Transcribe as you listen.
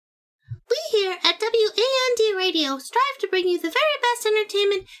here at WAND Radio strive to bring you the very best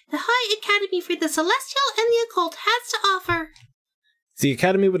entertainment the High Academy for the Celestial and the Occult has to offer. The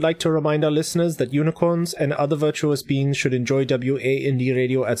Academy would like to remind our listeners that unicorns and other virtuous beings should enjoy WAND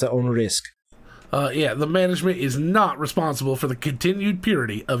Radio at their own risk. The management is not responsible for the continued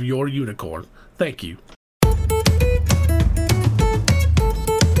purity of your unicorn. Thank you.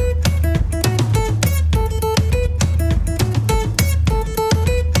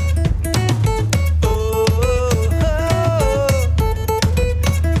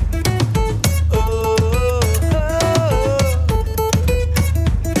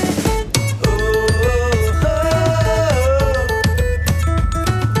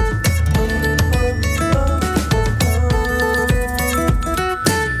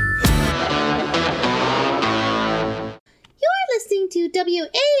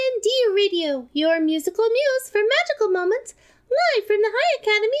 WAND Radio, your musical muse for magical moments, live from the High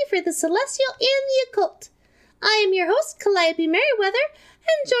Academy for the Celestial and the Occult. I am your host, Calliope Merriweather,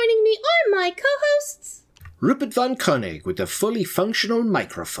 and joining me are my co-hosts... Rupert Von Koenig with a fully functional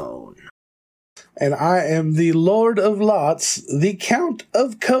microphone. And I am the Lord of Lots, the Count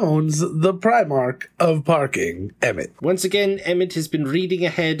of Cones, the Primarch of Parking, Emmett. Once again, Emmett has been reading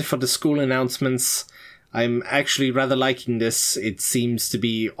ahead for the school announcements. I'm actually rather liking this. It seems to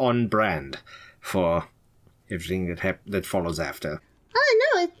be on brand for everything that follows after.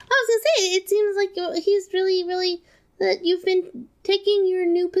 Oh, no, I was going to say, it seems like he's really, that you've been taking your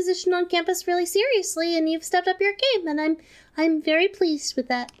new position on campus really seriously, and you've stepped up your game, and I'm very pleased with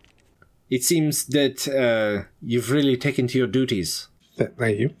that. It seems that you've really taken to your duties.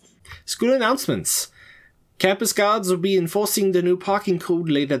 Thank you. School announcements. Campus guards will be enforcing the new parking code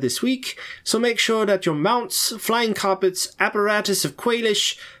later this week, so make sure that your mounts, flying carpets, apparatus of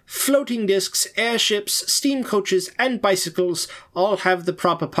Quailish, floating discs, airships, steam coaches, and bicycles all have the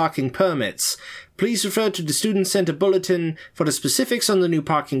proper parking permits. Please refer to the Student Center Bulletin for the specifics on the new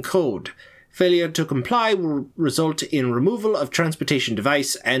parking code. Failure to comply will result in removal of transportation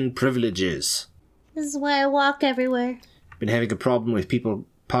device and privileges. This is why I walk everywhere. Been having a problem with people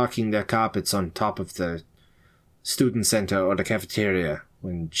parking their carpets on top of the student center or the cafeteria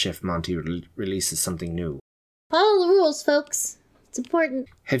when Chef Monty releases something new. Follow the rules, folks. It's important.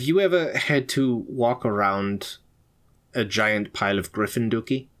 Have you ever had to walk around a giant pile of Griffin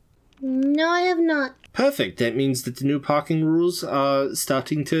Dookie? No, I have not. Perfect. That means that the new parking rules are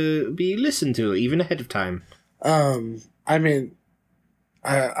starting to be listened to, even ahead of time. I mean,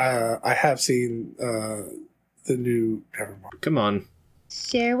 I have seen the new... Come on.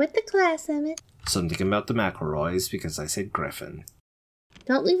 Share with the class, Emmett. Something about the McElroys, because I said Griffin.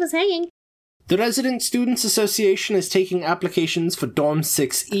 Don't leave us hanging. The Resident Students Association is taking applications for Dorm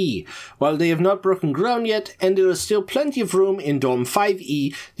 6E. While they have not broken ground yet, and there is still plenty of room in Dorm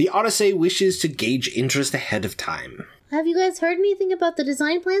 5E, the RSA wishes to gauge interest ahead of time. Have you guys heard anything about the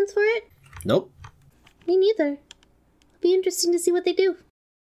design plans for it? Nope. Me neither. It'll be interesting to see what they do.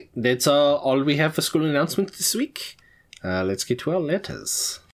 That's all we have for school announcements this week. Let's get to our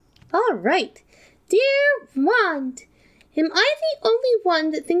letters. All right. Dear Wand, am I the only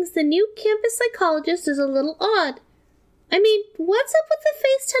one that thinks the new campus psychologist is a little odd? I mean, what's up with the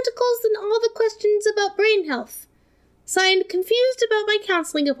face tentacles and all the questions about brain health? Signed, confused about my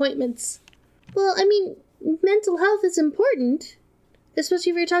counseling appointments. Well, I mean, mental health is important,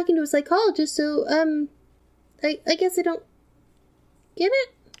 especially if you're talking to a psychologist, so, I guess I don't get it.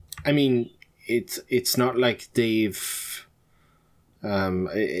 I mean, it's not like they've...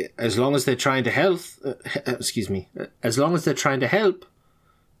 as long as they're trying to help, as long as they're trying to help,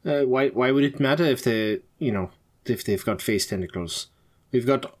 why would it matter if if they've got face tentacles? We've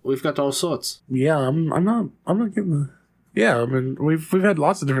got all sorts. Yeah, I'm not getting the... Yeah, I mean, we've had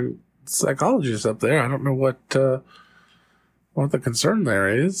lots of different psychologists up there. I don't know what the concern there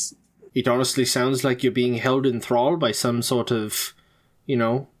is. It honestly sounds like you're being held in thrall by some sort of,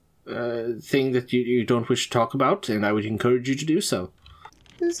 thing that you don't wish to talk about, and I would encourage you to do so.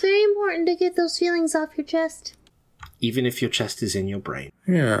 It's very important to get those feelings off your chest. Even if your chest is in your brain.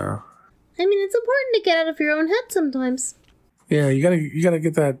 Yeah. I mean, it's important to get out of your own head sometimes. Yeah, you gotta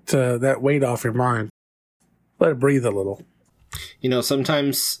get that weight off your mind. Let it breathe a little.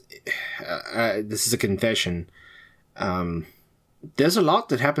 Sometimes, this is a confession, there's a lot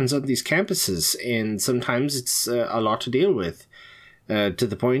that happens on these campuses, and sometimes it's a lot to deal with. To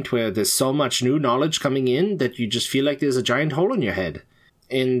the point where there's so much new knowledge coming in that you just feel like there's a giant hole in your head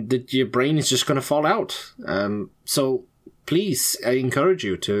and that your brain is just going to fall out. So please, I encourage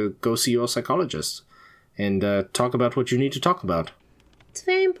you to go see your psychologist and talk about what you need to talk about. It's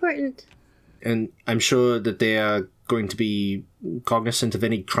very important. And I'm sure that they are going to be cognizant of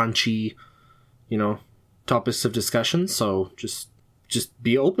any crunchy topics of discussion. So just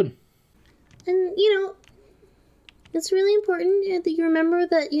be open. And, it's really important that you remember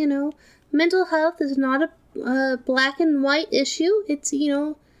that, mental health is not a black and white issue. It's,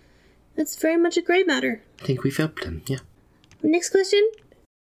 it's very much a gray matter. I think we've helped him, yeah. Next question.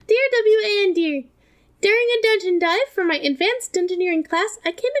 Dear WA and Dear, during a dungeon dive for my advanced dungeoneering class,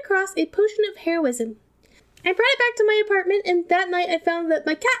 I came across a potion of heroism. I brought it back to my apartment, and that night I found that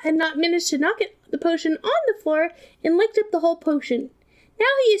my cat had not managed to knock the potion on the floor and licked up the whole potion. Now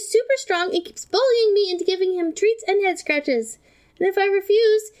he is super strong and keeps bullying me into giving him treats and head scratches. And if I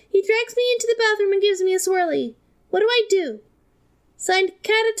refuse, he drags me into the bathroom and gives me a swirly. What do I do? Signed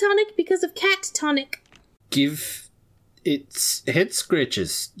Catatonic because of cat tonic. Give it head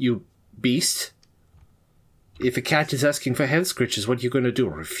scratches, you beast. If a cat is asking for head scratches, what are you going to do?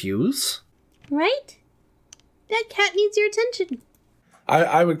 Refuse? Right? That cat needs your attention.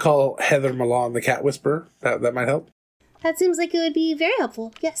 I would call Heather Milan the cat whisperer. That might help. That seems like it would be very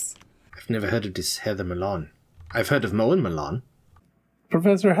helpful, yes. I've never heard of this Heather Milan. I've heard of Moen Milan.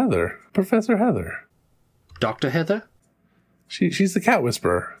 Professor Heather. Dr. Heather? She's the cat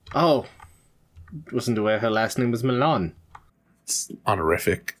whisperer. Oh. Wasn't aware her last name was Milan. It's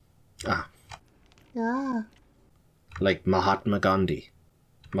honorific. Ah. Like Mahatma Gandhi.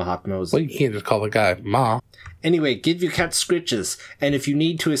 Mahatma was... Well, you can't just call the guy Ma. Anyway, give your cat scritches, and if you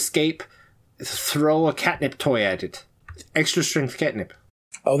need to escape, throw a catnip toy at it. Extra strength catnip.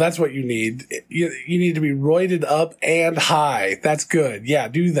 Oh, that's what you need. You need to be roided up and high. That's good. Yeah,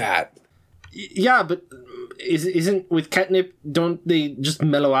 do that. Yeah, but isn't with catnip, don't they just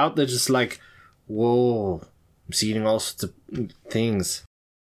mellow out? They're just like, whoa, I'm seeing all sorts of things.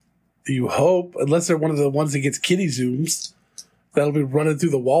 You hope, unless they're one of the ones that gets kitty zooms. That'll be running through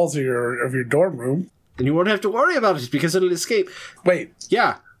the walls of your dorm room. And you won't have to worry about it because it'll escape. Wait.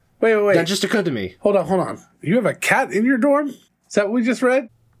 Yeah. Wait. That just occurred to me. Hold on. You have a cat in your dorm? Is that what we just read?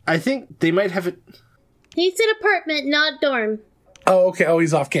 I think they might have it. He said apartment, not dorm. Oh, okay. Oh,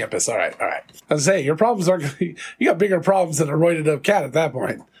 he's off campus. All right. I was saying, your problems are... You got bigger problems than a roided up cat at that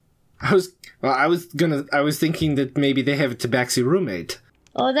point. I was thinking that maybe they have a tabaxi roommate.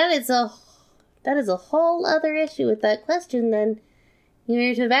 Oh, that is a whole other issue with that question, then.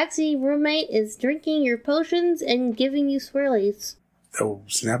 Your tabaxi roommate is drinking your potions and giving you swirlies. Oh,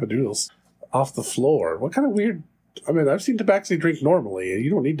 snap-a-doodles. Off the floor. What kind of weird... I mean, I've seen tabaxi drink normally. You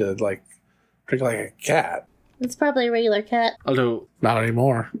don't need to, drink like a cat. It's probably a regular cat. Although... Not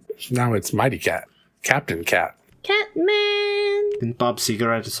anymore. Now it's Mighty Cat. Captain Cat. Catman! Didn't Bob Seger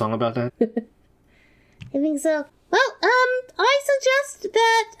write a song about that? I think so. Well, I suggest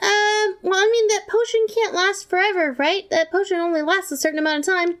that, that potion can't last forever, right? That potion only lasts a certain amount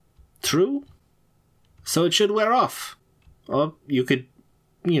of time. True. So it should wear off. Or you could,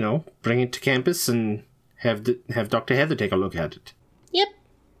 bring it to campus and have Dr. Heather take a look at it. Yep.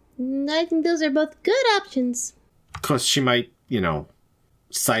 I think those are both good options. Of course, she might,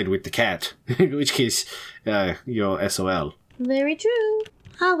 side with the cat. In which case, you're SOL. Very true.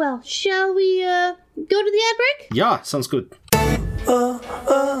 Ah, well, shall we, go to the ad break? Yeah, sounds good.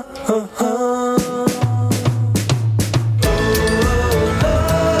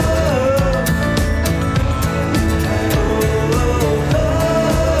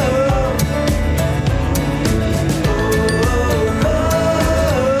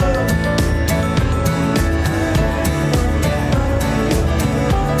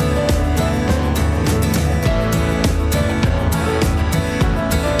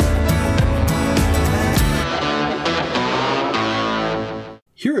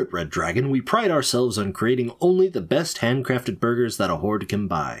 Here at Red Dragon, we pride ourselves on creating only the best handcrafted burgers that a horde can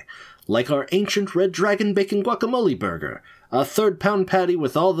buy. Like our ancient Red Dragon Bacon Guacamole Burger, a 3rd-pound patty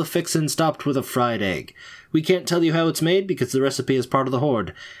with all the fixins topped with a fried egg. We can't tell you how it's made because the recipe is part of the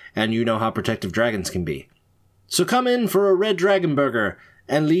horde, and you know how protective dragons can be. So come in for a Red Dragon Burger,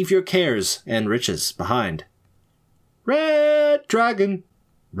 and leave your cares and riches behind. Red Dragon,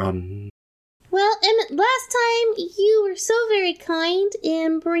 run. Well, Emmett, last time you were so very kind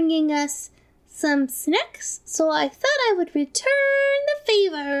in bringing us some snacks, so I thought I would return the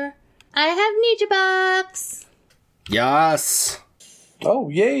favor. I have Nature Box. Yes. Oh,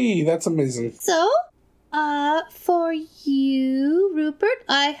 yay, that's amazing. So, for you, Rupert,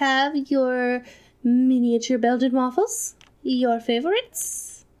 I have your miniature Belgian waffles. Your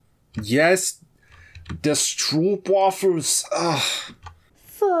favorites. Yes, the stroopwafels. Ugh.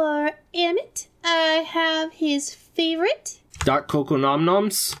 For Emmett, I have his favorite. Dark Cocoa Nom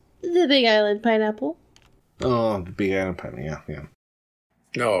Noms? The Big Island pineapple. Oh, the Big Island pineapple, yeah.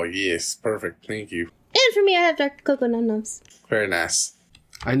 Oh, yes, perfect. Thank you. And for me, I have dark cocoa num-nums. Very nice.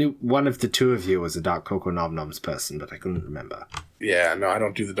 I knew one of the two of you was a Dark Cocoa Nom Noms person, but I couldn't remember. Yeah, no, I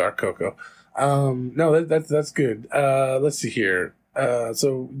don't do the dark cocoa. No, that's good. Let's see here.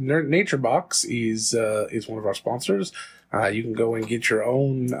 So Nature Box is one of our sponsors. You can go and get your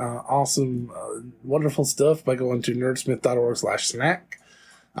own awesome, wonderful stuff by going to nerdsmith.org/snack.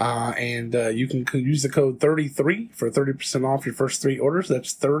 And you can use the code 33 for 30% off your first 3 orders.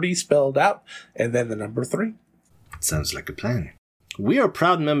 That's 30 spelled out, and then the number 3. Sounds like a plan. We are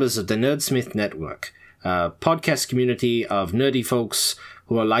proud members of the Nerdsmith Network, a podcast community of nerdy folks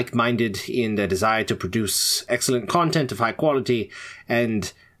who are like-minded in their desire to produce excellent content of high quality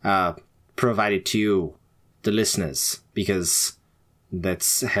and provide it to you, the listeners, because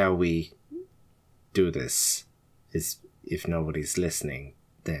that's how we do this. Is if nobody's listening,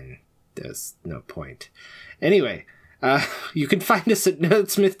 then there's no point. Anyway, you can find us at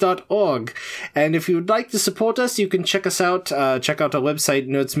nerdsmith.org. And if you would like to support us, you can check us out. Check out our website,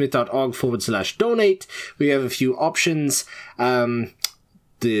 nerdsmith.org/donate. We have a few options.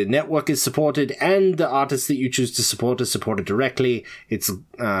 The network is supported, and the artists that you choose to support are supported directly. It's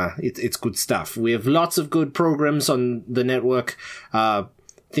good stuff. We have lots of good programs on the network.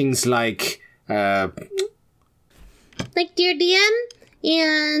 Things like Dear DM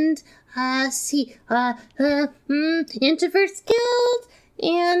and Introverts Guild,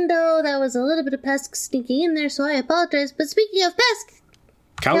 and that was a little bit of Pesk sneaking in there, so I apologize. But speaking of Pesk,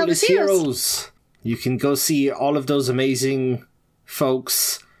 Countless Heroes. You can go see all of those amazing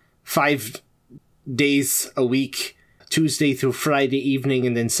folks 5 days a week, Tuesday through Friday evening,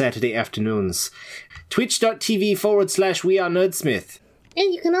 and then Saturday afternoons. Twitch.tv/WeAreNerdsmith.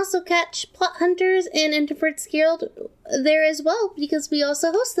 And you can also catch Plot Hunters and Introverts Guild there as well, because we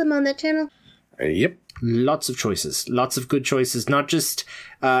also host them on that channel. Yep. Lots of choices. Lots of good choices. Not just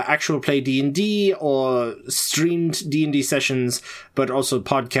actual play D&D or streamed D&D sessions, but also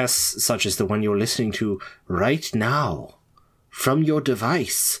podcasts such as the one you're listening to right now. From your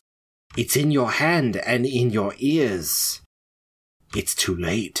device. It's in your hand and in your ears. It's too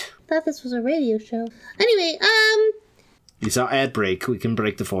late. I thought this was a radio show. Anyway, It's our ad break. We can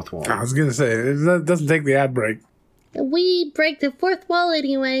break the fourth wall. I was going to say, it doesn't take the ad break. we break the 4th wall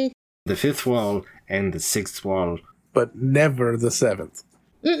anyway. The 5th wall and the 6th wall. But never the 7th.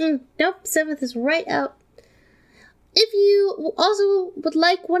 Nope, 7th is right out. If you also would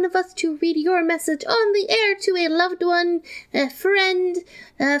like one of us to read your message on the air to a loved one, a friend,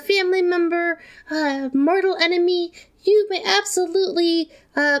 a family member, a mortal enemy, you may absolutely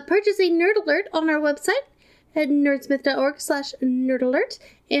purchase a Nerd Alert on our website at nerdsmith.org/nerdalert,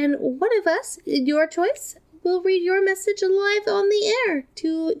 and one of us, your choice, will read your message live on the air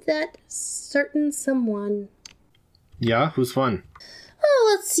to that certain someone. Yeah, who's one?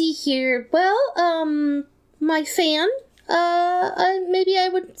 Oh, let's see here. Well, my fan. Maybe I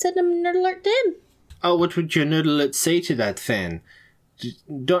would send a Nerd Alert to him. Oh, what would your Nerd Alert say to that fan?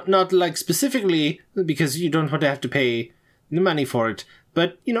 Not like specifically, because you don't want to have to pay the money for it,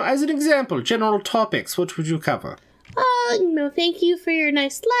 but, you know, as an example, general topics, what would you cover? Thank you for your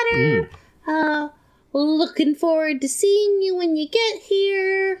nice letter. Looking forward to seeing you when you get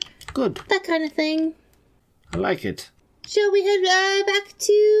here. Good. That kind of thing. I like it. Shall we head back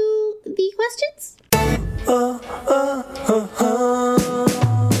to the questions?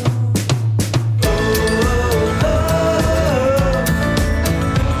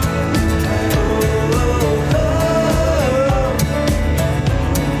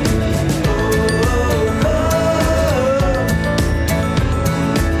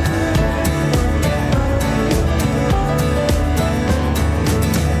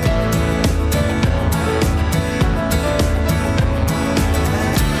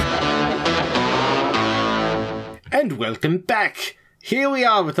 And welcome back! Here we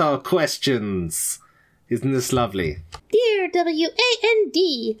are with our questions. Isn't this lovely? Dear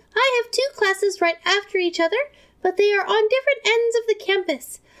W-A-N-D, I have 2 classes right after each other, but they are on different ends of the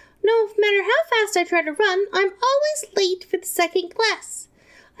campus. No matter how fast I try to run, I'm always late for the second class.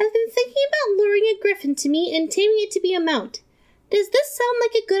 I've been thinking about luring a griffin to me and taming it to be a mount. Does this sound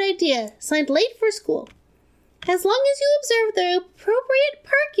like a good idea? Signed, late for school. As long as you observe the appropriate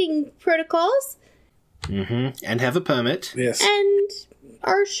parking protocols... And have a permit. Yes. And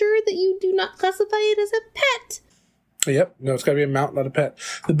are sure that you do not classify it as a pet. Yep. No, it's got to be a mount, not a pet.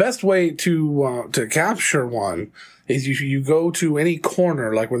 The best way to capture one is you go to any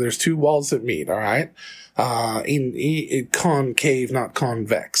corner, like where there's 2 walls that meet, all right? In concave, not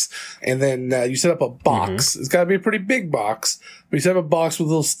convex. And then you set up a box. It's got to be a pretty big box. But you set up a box with a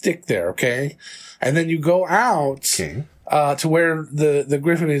little stick there, okay? And then you go out to where the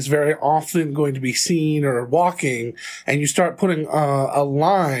griffin is very often going to be seen or walking, and you start putting a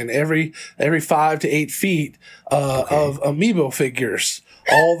line every 5 to 8 feet of amiibo figures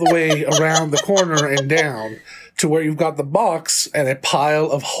all the way around the corner and down, to where you've got the box and a pile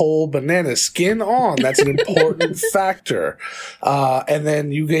of whole bananas, skin on. That's an important factor. And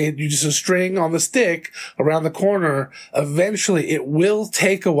then you just a string on the stick around the corner. Eventually, it will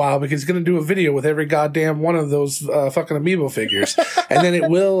take a while because he's going to do a video with every goddamn one of those fucking amiibo figures. And then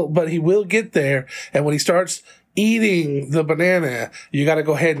he will get there. And when he starts eating the banana, you got to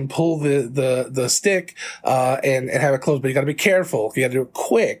go ahead and pull the stick and have it closed. But you got to be careful. You got to do it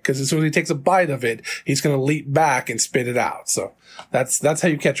quick, because as soon as he takes a bite of it, he's going to leap back and spit it out. So that's how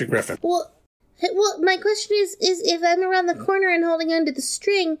you catch a griffin. Well, my question is if I'm around the corner and holding onto the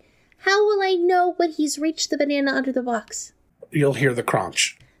string, how will I know when he's reached the banana under the box? You'll hear the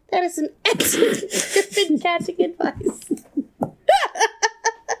crunch. That is some excellent griffin catching advice.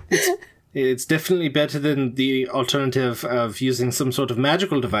 It's definitely better than the alternative of using some sort of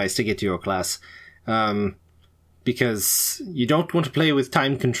magical device to get to your class. Because you don't want to play with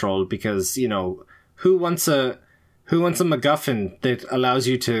time control, because, who wants a MacGuffin that allows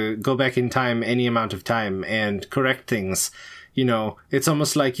you to go back in time any amount of time and correct things? It's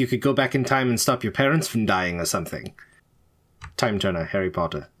almost like you could go back in time and stop your parents from dying or something. Time Turner, Harry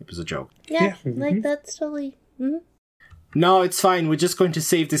Potter. It was a joke. Yeah. Like that's totally... Mm-hmm. No, it's fine. We're just going to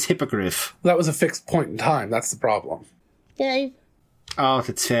save this hippogriff. That was a fixed point in time. That's the problem. Yeah. Oh,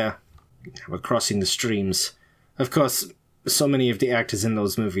 that's fair. We're crossing the streams. Of course, so many of the actors in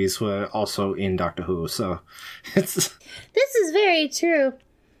those movies were also in Doctor Who, so it's... This is very true.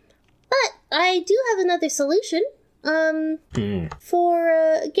 But I do have another solution.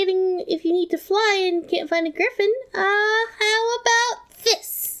 For getting, if you need to fly and can't find a griffin, how about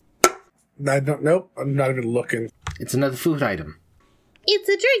this? Nope, I'm not even looking. It's another food item. It's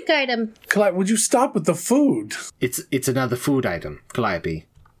a drink item. Calliope, would you stop with the food? It's another food item, Calliope.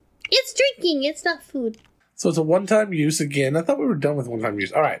 It's drinking, it's not food. So it's a one-time use again. I thought we were done with one-time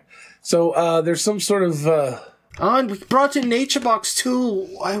use. All right. So there's some sort of... Oh, and we brought in Nature Box too.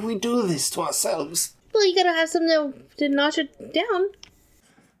 Why we do this to ourselves? Well, you gotta have something to notch it down.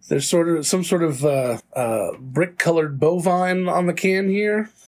 There's some sort of brick-colored bovine on the can here.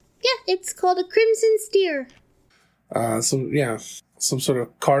 Yeah, it's called a crimson steer. Some sort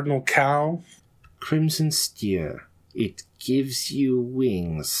of cardinal cow. Crimson steer. It gives you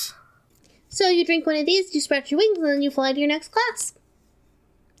wings. So you drink one of these, you spread your wings, and then you fly to your next class.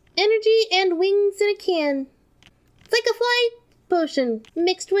 Energy and wings in a can. It's like a fly potion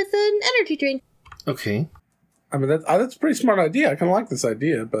mixed with an energy drink. Okay. I mean, that's a pretty smart idea. I kind of like this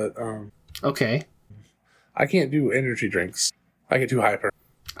idea, but okay. I can't do energy drinks. I get too hyper.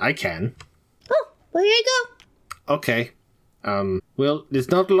 I can. Oh, well, here you go. Okay. Well, there's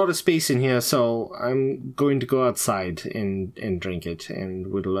not a lot of space in here, so I'm going to go outside and drink it, and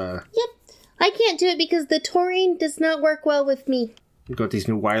we'll, Yep. I can't do it because the taurine does not work well with me. We've got these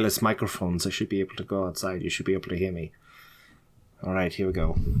new wireless microphones. I should be able to go outside. You should be able to hear me. Alright, here we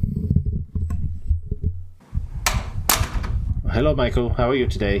go. Hello, Michael. How are you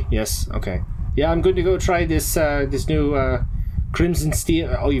today? Yes? Okay. Yeah, I'm going to go try this new, Crimson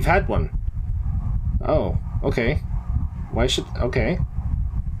Steer. Oh, you've had one? Oh, okay. Okay.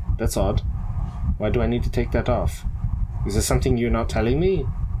 That's odd. Why do I need to take that off? Is there something you're not telling me?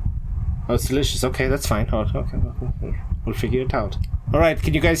 Oh, it's delicious. Okay, that's fine. Oh, okay. We'll figure it out. Alright,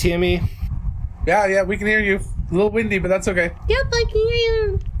 can you guys hear me? Yeah, we can hear you. A little windy, but that's okay. Yep, I can hear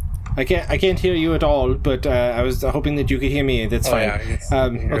you. I can't hear you at all, but I was hoping that you could hear me. That's fine. Yeah,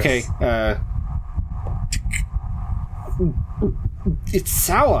 okay. It's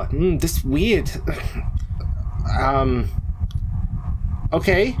sour. This is weird.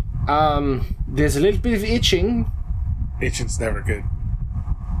 Okay. There's a little bit of itching. Itching's never good.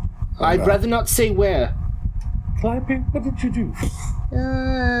 I'd rather not say where. Calliope, what did you do?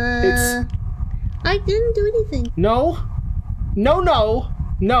 I didn't do anything. No.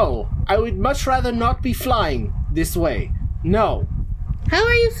 I would much rather not be flying this way. No. How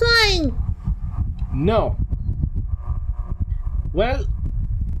are you flying? No. Well,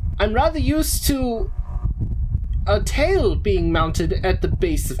 I'm rather used to a tail being mounted at the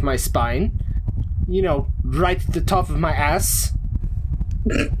base of my spine. Right at the top of my ass.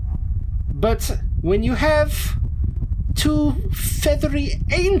 But when you have two feathery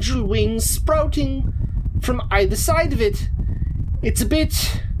angel wings sprouting from either side of it, it's a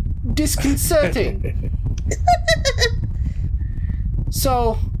bit disconcerting.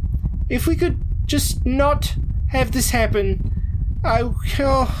 So, if we could just not have this happen,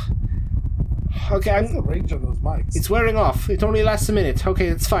 Okay, What's the range on those mics? it's wearing off. It only lasts a minute. Okay,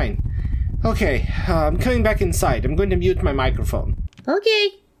 that's fine. Okay, I'm coming back inside. I'm going to mute my microphone. Okay,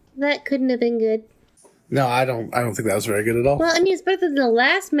 that couldn't have been good. No, I don't think that was very good at all. Well, I mean, it's better than the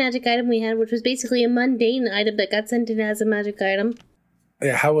last magic item we had, which was basically a mundane item that got sent in as a magic item.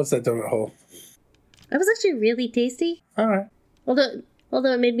 Yeah, how was that donut hole? It was actually really tasty. All right.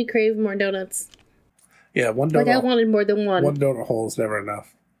 Although it made me crave more donuts. Yeah, one donut. Like I wanted more than one. One donut hole is never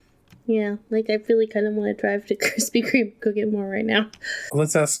enough. Yeah, like I really kind of want to drive to Krispy Kreme and go get more right now.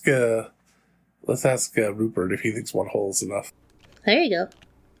 Let's ask Rupert if he thinks one hole is enough. There you go.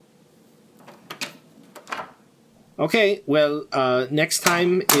 Okay, well, next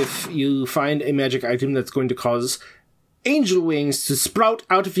time, if you find a magic item that's going to cause angel wings to sprout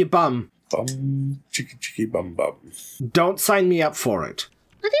out of your bum, Bum, chicky, chicky, bum, bum. don't sign me up for it.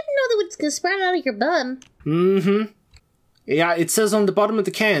 I didn't know that was going to sprout out of your bum. Mm-hmm. Yeah, it says on the bottom of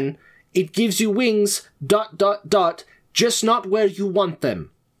the can, it gives you wings, ... just not where you want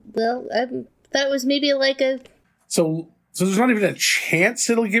them. Well, I thought it was maybe like a... So there's not even a chance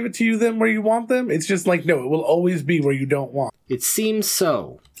it'll give it to you then where you want them? It's just like, no, it will always be where you don't want. It seems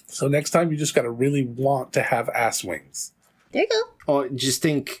so. So next time you just gotta really want to have ass wings. There you go. Or just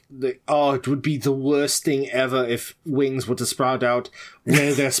think, it would be the worst thing ever if wings were to sprout out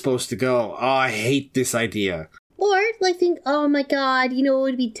where they're supposed to go. Oh, I hate this idea. Or, like, think, oh my god, you know what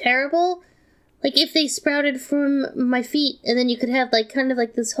would be terrible? Like, if they sprouted from my feet, and then you could have, like, kind of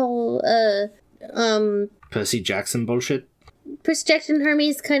like this whole, Percy Jackson bullshit? Percy Jackson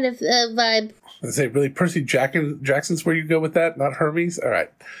Hermes kind of vibe. I say, really, Percy Jackson's where you go with that, not Hermes? All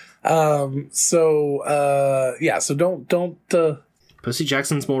right. So don't. Percy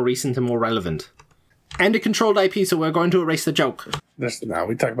Jackson's more recent and more relevant. And a controlled IP, so we're going to erase the joke. No,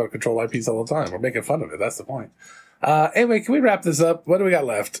 we talk about control IPs all the time. We're making fun of it. That's the point. Anyway, can we wrap this up? What do we got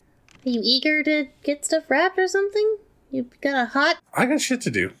left? Are you eager to get stuff wrapped or something? You got a hot... I got shit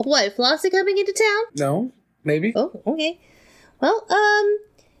to do. What, Flossie coming into town? No? Maybe? Oh, okay. Well,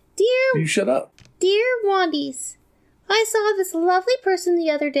 dear... You shut up. Dear Wandies, I saw this lovely person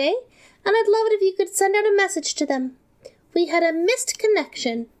the other day, and I'd love it if you could send out a message to them. We had a missed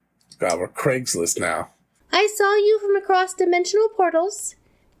connection. God, we're Craigslist now. I saw you from across dimensional portals.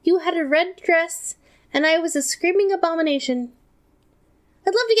 You had a red dress, and I was a screaming abomination.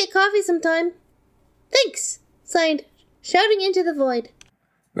 I'd love to get coffee sometime. Thanks. Signed, Shouting into the Void.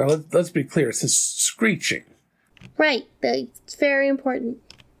 Now, let's be clear. It says screeching. Right. It's very important.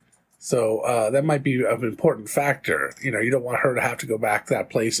 So that might be an important factor. You know, you don't want her to have to go back to that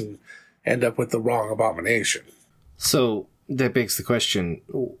place and end up with the wrong abomination. So that begs the question,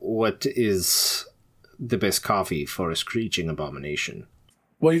 what is the best coffee for a screeching abomination?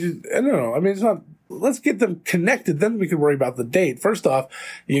 Well, I don't know. I mean, it's not... Let's get them connected, then we can worry about the date. First off,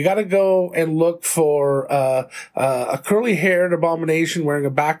 you got to go and look for a curly-haired abomination wearing a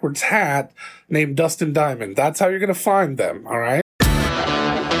backwards hat named Dustin Diamond. That's how you're going to find them, all right?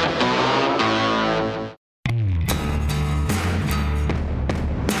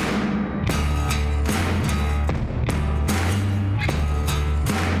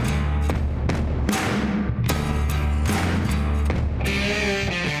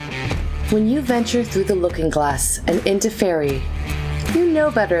 When you venture through the Looking Glass and into Fairy, you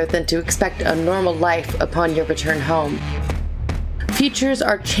know better than to expect a normal life upon your return home. Futures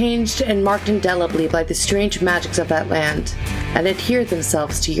are changed and marked indelibly by the strange magics of that land, and adhere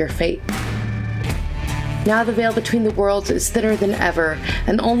themselves to your fate. Now the veil between the worlds is thinner than ever,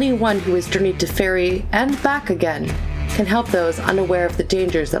 and only one who has journeyed to Fairy and back again can help those unaware of the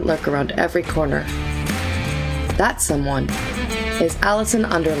dangers that lurk around every corner. That someone is Allison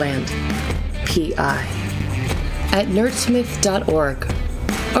Underland, P.I. at nerdsmith.org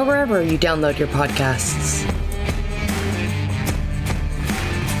or wherever you download your podcasts.